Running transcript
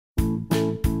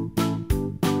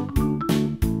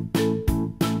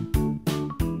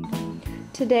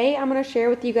Today I'm going to share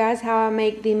with you guys how I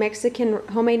make the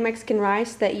homemade Mexican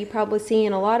rice that you probably see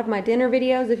in a lot of my dinner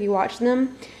videos if you watch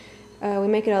them. We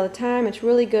make it all the time. It's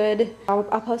really good. I'll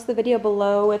post the video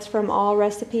below. It's from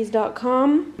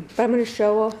allrecipes.com. But I'm going to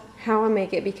show how I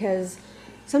make it because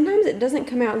sometimes it doesn't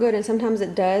come out good and sometimes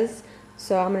it does.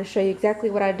 So I'm going to show you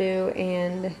exactly what I do,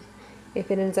 and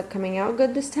if it ends up coming out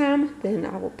good this time, then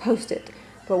I will post it.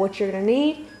 But what you're going to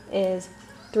need is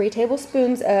 3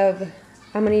 tablespoons of,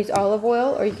 I'm going to use olive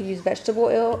oil, or you could use vegetable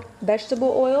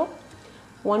oil,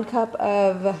 1 cup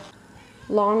of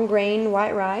long grain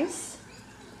white rice,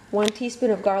 1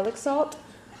 teaspoon of garlic salt,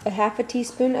 a half a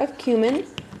teaspoon of cumin,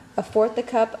 1/4 a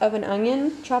cup of an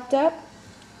onion chopped up,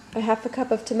 a half a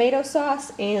cup of tomato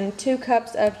sauce, and 2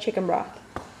 cups of chicken broth.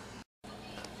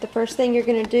 The first thing you're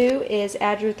going to do is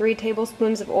add your 3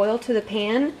 tablespoons of oil to the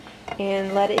pan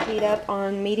and let it heat up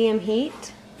on medium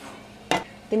heat.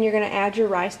 Then you're going to add your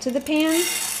rice to the pan,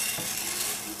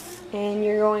 and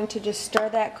you're going to just stir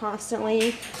that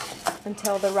constantly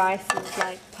until the rice is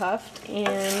like puffed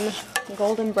and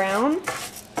golden brown.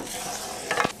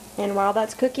 And while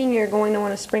that's cooking, you're going to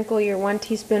want to sprinkle your 1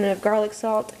 teaspoon of garlic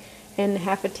salt and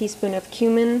half a teaspoon of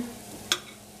cumin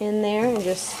in there and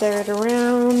just stir it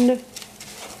around.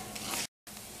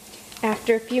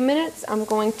 After a few minutes, I'm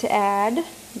going to add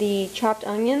the chopped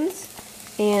onions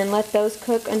and let those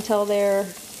cook until they're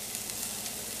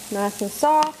nice and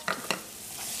soft.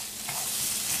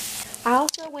 I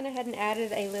also went ahead and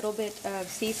added a little bit of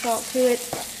sea salt to it.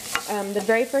 The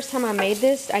very first time I made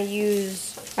this, I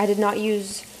did not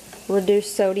use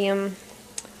reduced sodium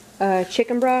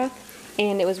chicken broth,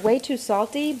 and it was way too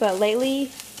salty. But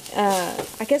lately,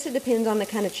 I guess it depends on the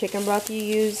kind of chicken broth you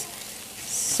use.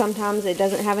 Sometimes it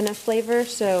doesn't have enough flavor,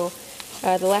 so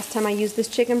the last time I used this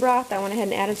chicken broth, I went ahead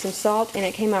and added some salt, and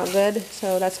it came out good,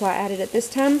 so that's why I added it this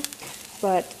time.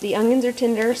 But the onions are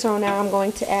tender, so now I'm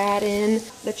going to add in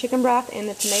the chicken broth and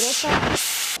the tomato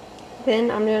sauce. Then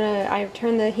I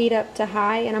turn the heat up to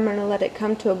high, and I'm going to let it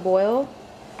come to a boil.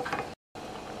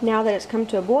 Now that it's come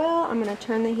to a boil, I'm going to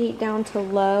turn the heat down to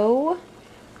low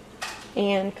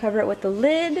and cover it with the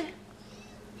lid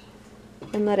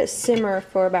and let it simmer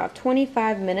for about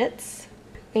 25 minutes.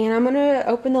 And I'm going to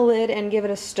open the lid and give it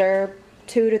a stir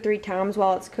 2 to 3 times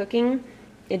while it's cooking.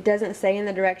 It doesn't say in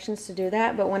the directions to do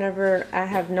that, but whenever I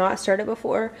have not stirred it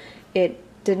before, it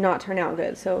did not turn out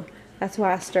good. So that's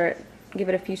why I stir it. Give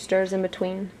it a few stirs in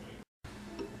between.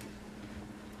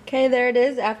 Okay, there it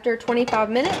is after 25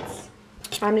 minutes.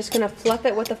 I'm just going to fluff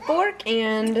it with a fork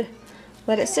and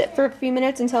let it sit for a few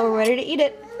minutes until we're ready to eat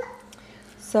it.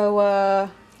 So,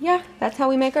 yeah, that's how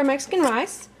we make our Mexican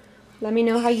rice. Let me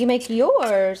know how you make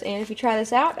yours, and if you try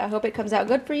this out, I hope it comes out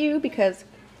good for you, because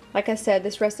like I said,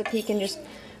 this recipe can just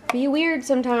be weird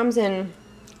sometimes, and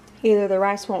either the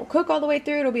rice won't cook all the way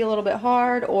through, it'll be a little bit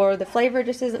hard, or the flavor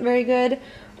just isn't very good.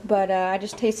 But I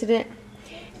just tasted it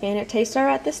and it tastes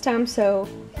alright this time. So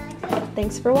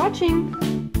thanks for watching.